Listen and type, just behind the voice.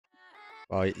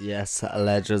Right, yes,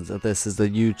 legends. This is the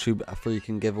YouTube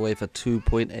freaking giveaway for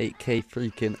 2.8k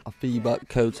freaking VBuck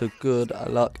code. So good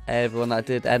luck, everyone that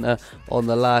did enter on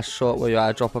the last shot, where you had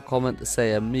to drop a comment to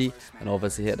say me, and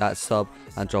obviously hit that sub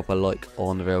and drop a like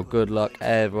on the reel. Good luck,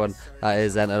 everyone that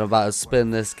is entered. I'm about to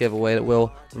spin this giveaway. It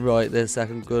will right this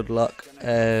second. Good luck,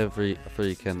 every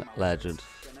freaking legend.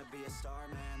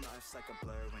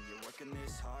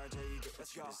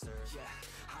 Yeah,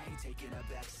 I ain't taking a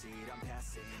backseat, I'm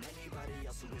passing anybody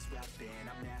else who is rapping,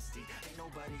 I'm nasty, ain't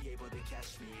nobody able to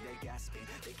catch me, they gasping,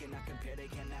 they cannot compare, they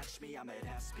can't match me, I'm at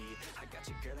half speed, I got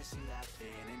your girl and she laughing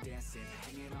and dancing,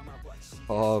 hanging on my butt.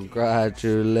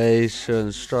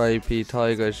 Congratulations, Stripey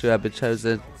Tigers, you have been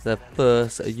chosen the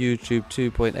first YouTube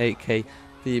 2.8k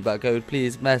VBuck code.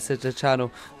 Please message the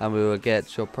channel and we will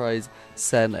get your prize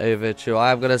sent over to you.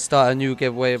 I am going to start a new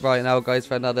giveaway right now, guys,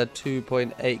 for another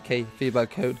 2.8k VBuck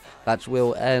code that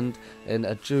will end in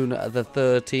June the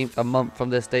 13th, a month from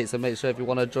this date. So make sure if you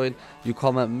want to join, you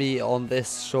comment me on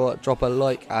this short, drop a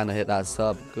like and hit that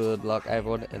sub. Good luck,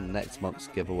 everyone, in next month's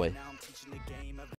giveaway.